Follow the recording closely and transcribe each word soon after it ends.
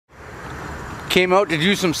Came out to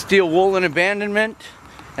do some steel wool and abandonment,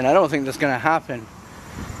 and I don't think that's gonna happen.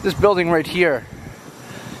 This building right here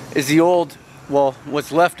is the old, well,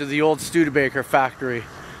 what's left of the old Studebaker factory.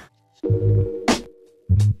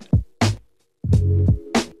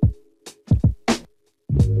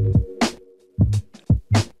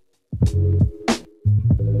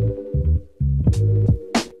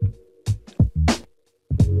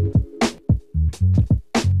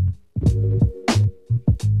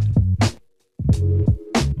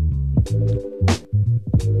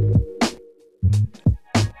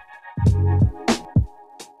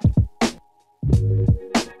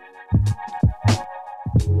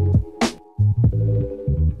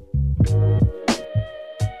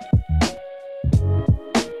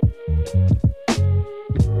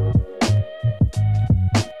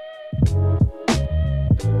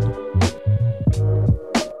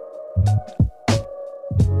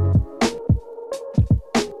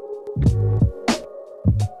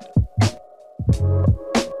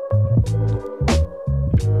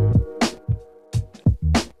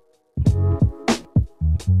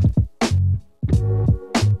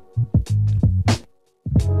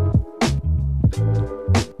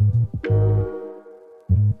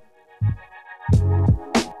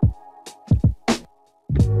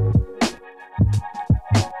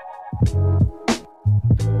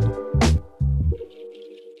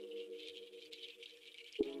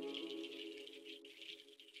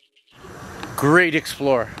 Great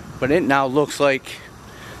Explorer, but it now looks like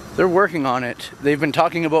they're working on it. They've been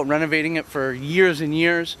talking about renovating it for years and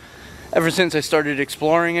years, ever since I started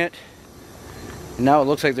exploring it. And now it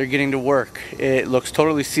looks like they're getting to work. It looks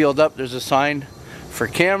totally sealed up. There's a sign for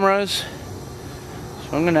cameras.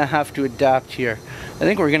 So I'm gonna have to adapt here. I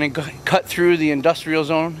think we're gonna cut through the industrial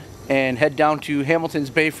zone and head down to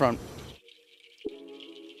Hamilton's Bayfront.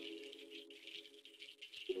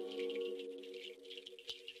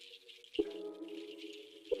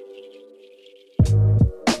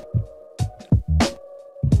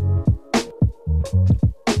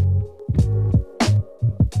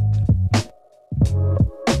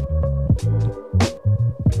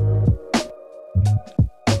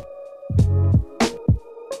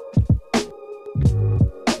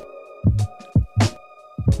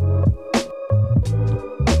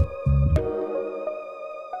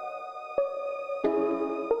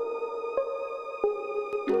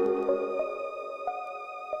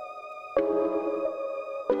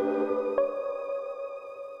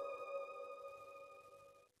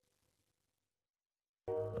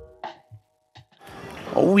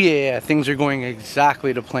 Oh yeah, things are going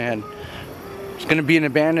exactly to plan. It's going to be an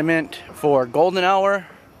abandonment for golden hour.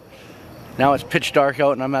 Now it's pitch dark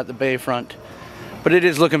out and I'm at the bayfront. But it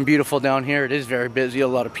is looking beautiful down here. It is very busy, a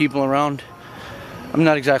lot of people around. I'm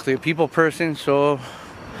not exactly a people person, so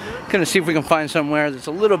I'm going to see if we can find somewhere that's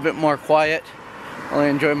a little bit more quiet while I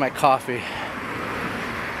enjoy my coffee.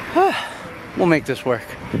 We'll make this work.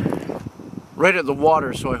 Right at the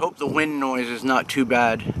water, so I hope the wind noise is not too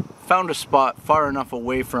bad. Found a spot far enough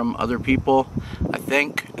away from other people, I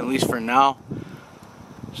think, at least for now.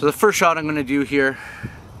 So the first shot I'm going to do here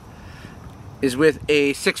is with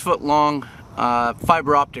a 6-foot long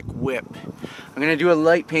fiber optic whip. I'm going to do a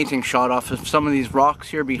light painting shot off of some of these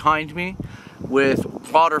rocks here behind me with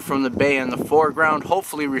water from the bay in the foreground,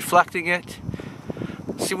 hopefully reflecting it.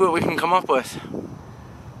 See what we can come up with.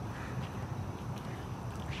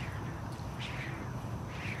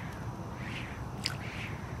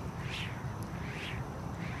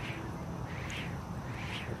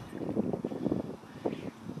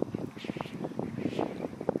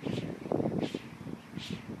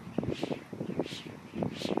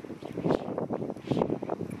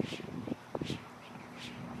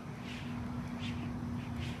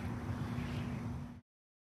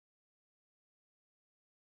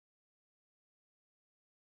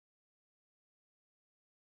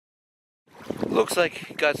 Looks like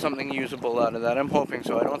he got something usable out of that. I'm hoping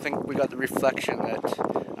so. I don't think we got the reflection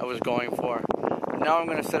that I was going for. But now I'm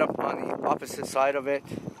going to set up on the opposite side of it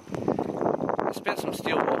and spin some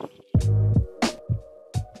steel wool.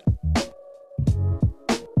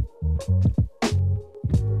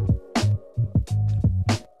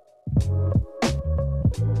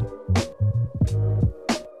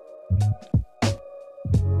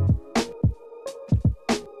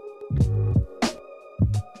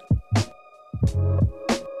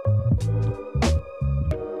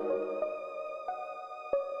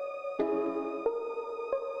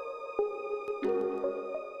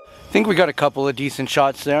 I think we got a couple of decent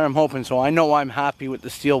shots there. I'm hoping so. I know I'm happy with the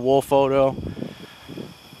steel wool photo.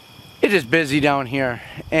 It is busy down here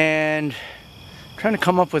and I'm trying to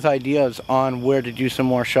come up with ideas on where to do some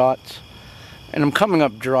more shots. and I'm coming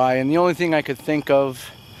up dry, and the only thing I could think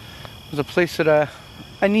of was a place that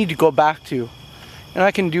I need to go back to, and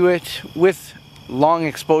I can do it with long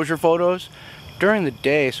exposure photos during the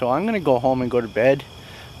day. So I'm gonna go home and go to bed.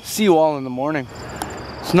 See you all in the morning.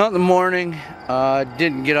 It's not the morning,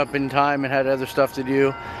 didn't get up in time and had other stuff to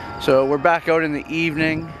do, so we're back out in the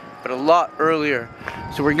evening, but a lot earlier.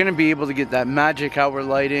 So we're gonna be able to get that magic hour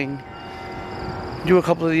lighting, do a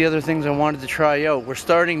couple of the other things I wanted to try out. We're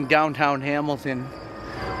starting downtown Hamilton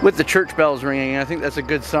with the church bells ringing, and I think that's a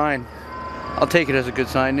good sign. I'll take it as a good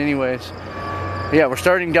sign anyways. Yeah, we're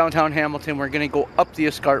starting downtown Hamilton. We're gonna go up the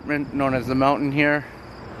escarpment known as the mountain here.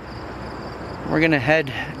 We're gonna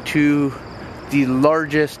head to the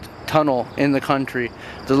largest tunnel in the country,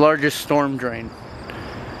 the largest storm drain.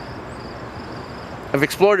 I've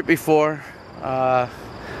explored it before. The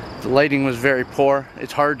lighting was very poor.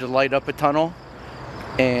 It's hard to light up a tunnel,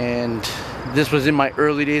 and this was in my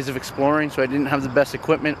early days of exploring, so I didn't have the best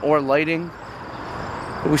equipment or lighting,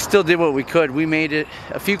 but we still did what we could. We made it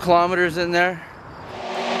a few kilometers in there.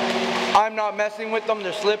 I'm not messing with them,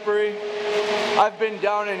 they're slippery. I've been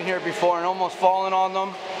down in here before and almost fallen on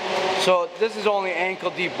them, so this is only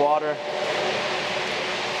ankle deep water.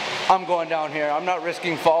 I'm going down here. I'm not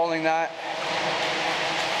risking falling that.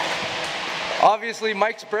 Obviously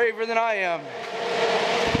Mike's braver than I am,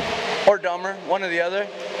 or dumber, one or the other.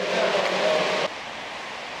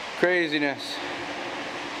 Craziness.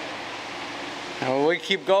 And we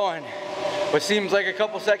keep going. What seems like a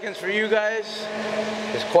couple seconds for you guys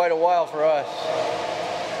is quite a while for us.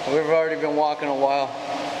 We've already been walking a while.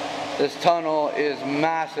 This tunnel is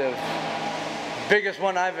massive. Biggest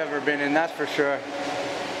one I've ever been in, that's for sure.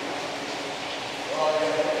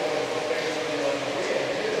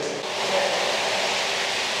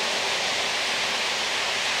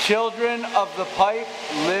 Children of the pipe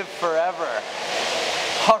live forever.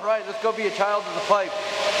 All right, let's go be a child of the pipe.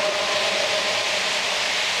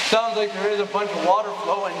 Sounds like there is a bunch of water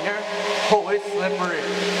flow in here. Oh, it's slippery.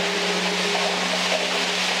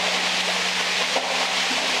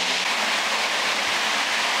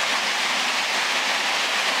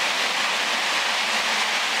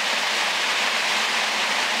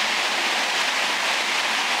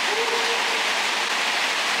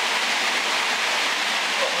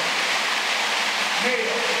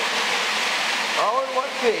 All in one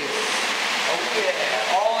piece. Oh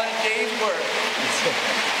yeah, all in a day's work.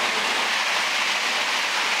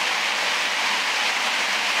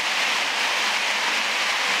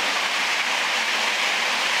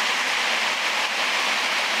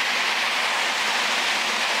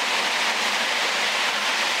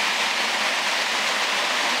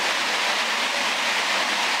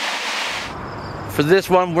 For this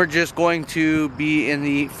one, we're just going to be in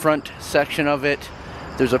the front section of it.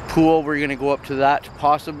 There's a pool, we're gonna go up to that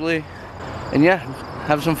possibly. And yeah,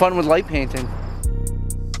 have some fun with light painting.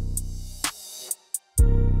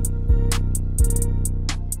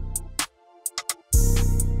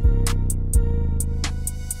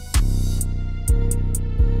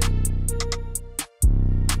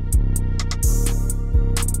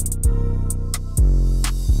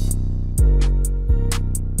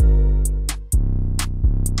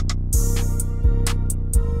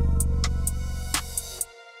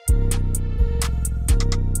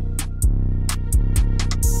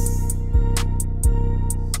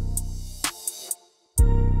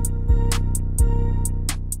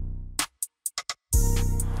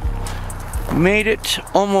 Made it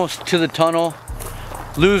almost to the tunnel,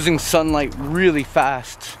 losing sunlight really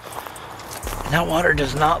fast. That water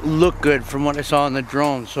does not look good from what I saw on the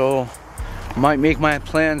drone, so might make my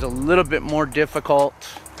plans a little bit more difficult.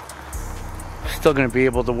 Still gonna be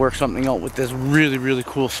able to work something out with this really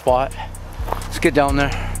cool spot. Let's get down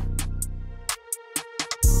there.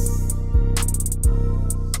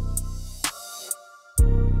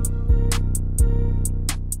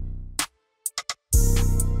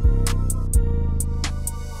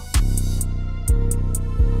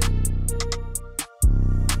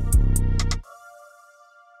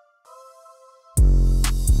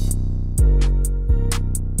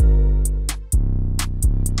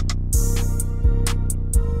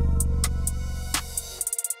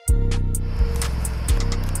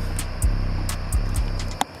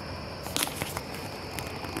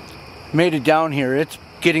 Made it down here. It's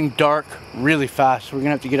getting dark really fast. We're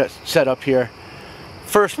gonna have to get it set up here.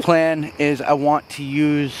 First plan is I want to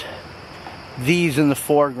use these in the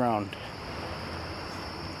foreground.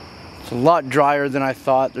 It's a lot drier than I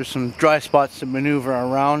thought. There's some dry spots to maneuver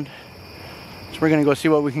around. So we're gonna go see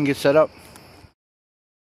what we can get set up.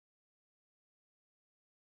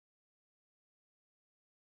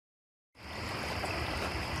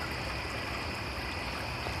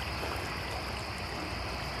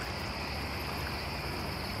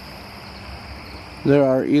 There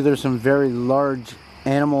are either some very large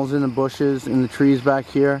animals in the bushes, in the trees back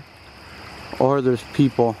here, or there's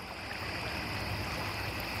people.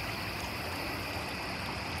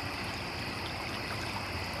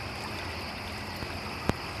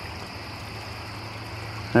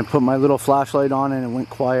 I put my little flashlight on and it went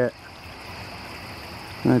quiet.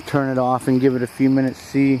 I'm gonna turn it off and give it a few minutes,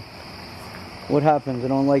 see what happens. I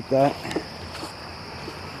don't like that.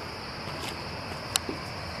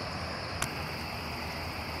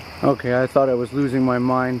 Okay, I thought I was losing my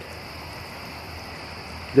mind.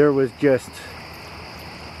 There was just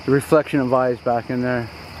the reflection of eyes back in there,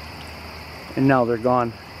 and now they're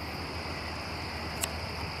gone.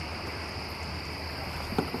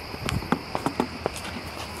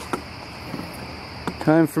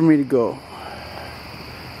 Time for me to go.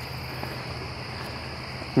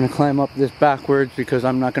 I'm gonna climb up this backwards because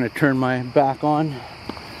I'm not gonna turn my back on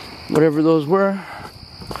whatever those were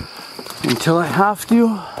until I have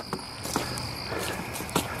to.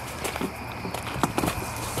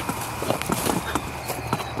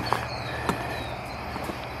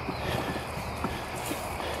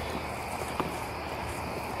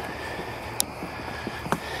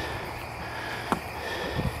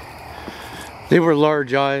 They were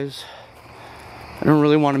large eyes. I don't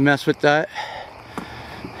really want to mess with that.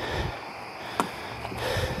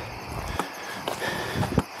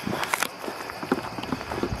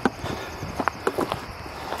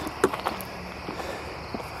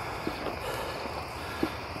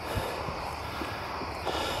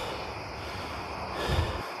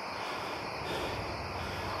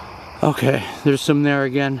 Okay, there's some there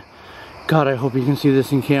again. God, I hope you can see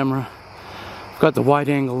this in camera. I've got the wide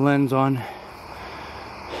angle lens on.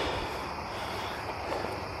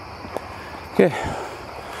 Okay,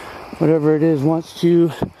 whatever it is wants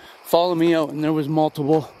to follow me out, and there was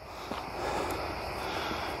multiple.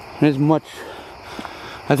 And it's much,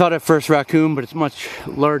 I thought at first raccoon, but it's much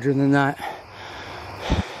larger than that.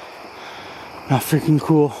 Not freaking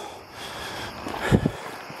cool.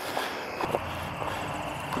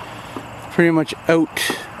 Pretty much out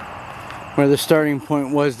where the starting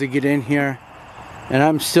point was to get in here, and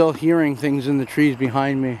I'm still hearing things in the trees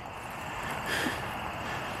behind me.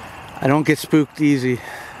 I don't get spooked easy,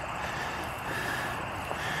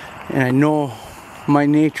 and I know my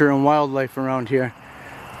nature and wildlife around here.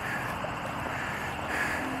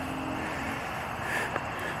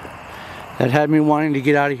 That had me wanting to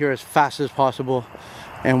get out of here as fast as possible,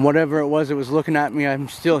 and whatever it was looking at me, I'm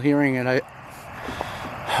still hearing it.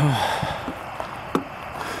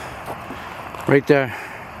 Right there.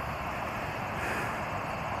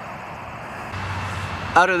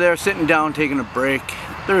 Out of there, sitting down, taking a break.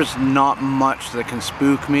 There's not much that can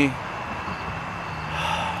spook me.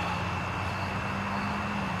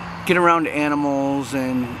 Get around animals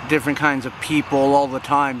and different kinds of people all the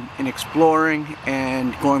time, and exploring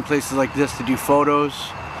and going places like this to do photos.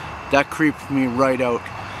 That creeped me right out.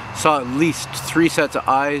 Saw at least 3 sets of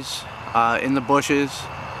eyes in the bushes,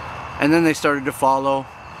 and then they started to follow.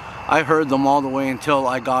 I heard them all the way until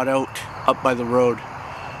I got out up by the road.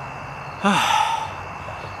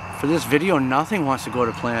 For this video, nothing wants to go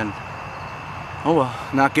to plan. Oh well,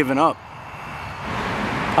 not giving up.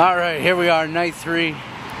 Alright, here we are, night 3.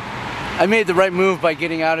 I made the right move by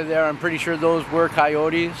getting out of there. I'm pretty sure those were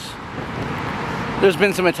coyotes. There's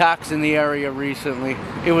been some attacks in the area recently.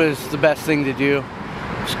 It was the best thing to do.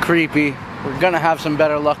 It's creepy. We're gonna have some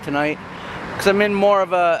better luck tonight, because I'm in more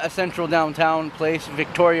of a central downtown place,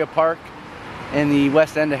 Victoria Park, in the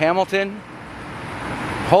west end of Hamilton.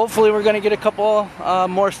 Hopefully we're going to get a couple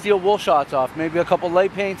more steel wool shots off, maybe a couple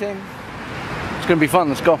light painting. It's going to be fun.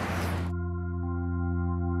 Let's go.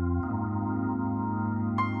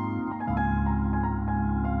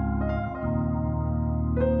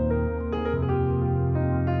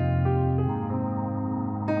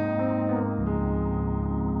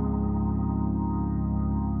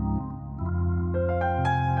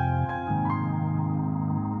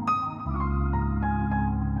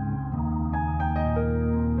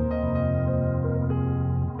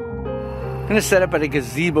 I'm going to set up at a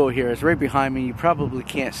gazebo here. It's right behind me. You probably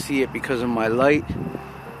can't see it because of my light.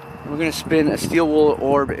 We're going to spin a steel wool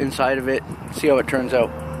orb inside of it, see how it turns out.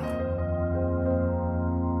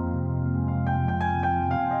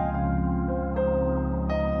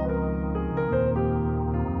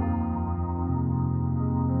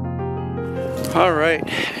 Alright,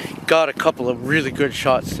 got a couple of really good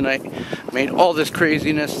shots tonight. Made all this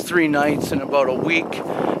craziness 3 nights in about a week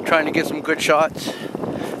trying to get some good shots.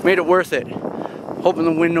 Made it worth it. Hoping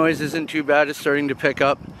the wind noise isn't too bad. It's starting to pick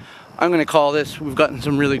up. I'm going to call this. We've gotten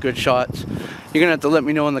some really good shots. You're going to have to let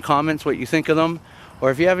me know in the comments what you think of them. Or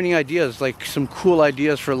if you have any ideas, like some cool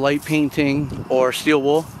ideas for light painting or steel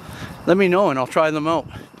wool, let me know and I'll try them out.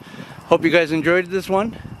 Hope you guys enjoyed this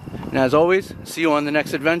one. And as always, see you on the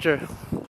next adventure.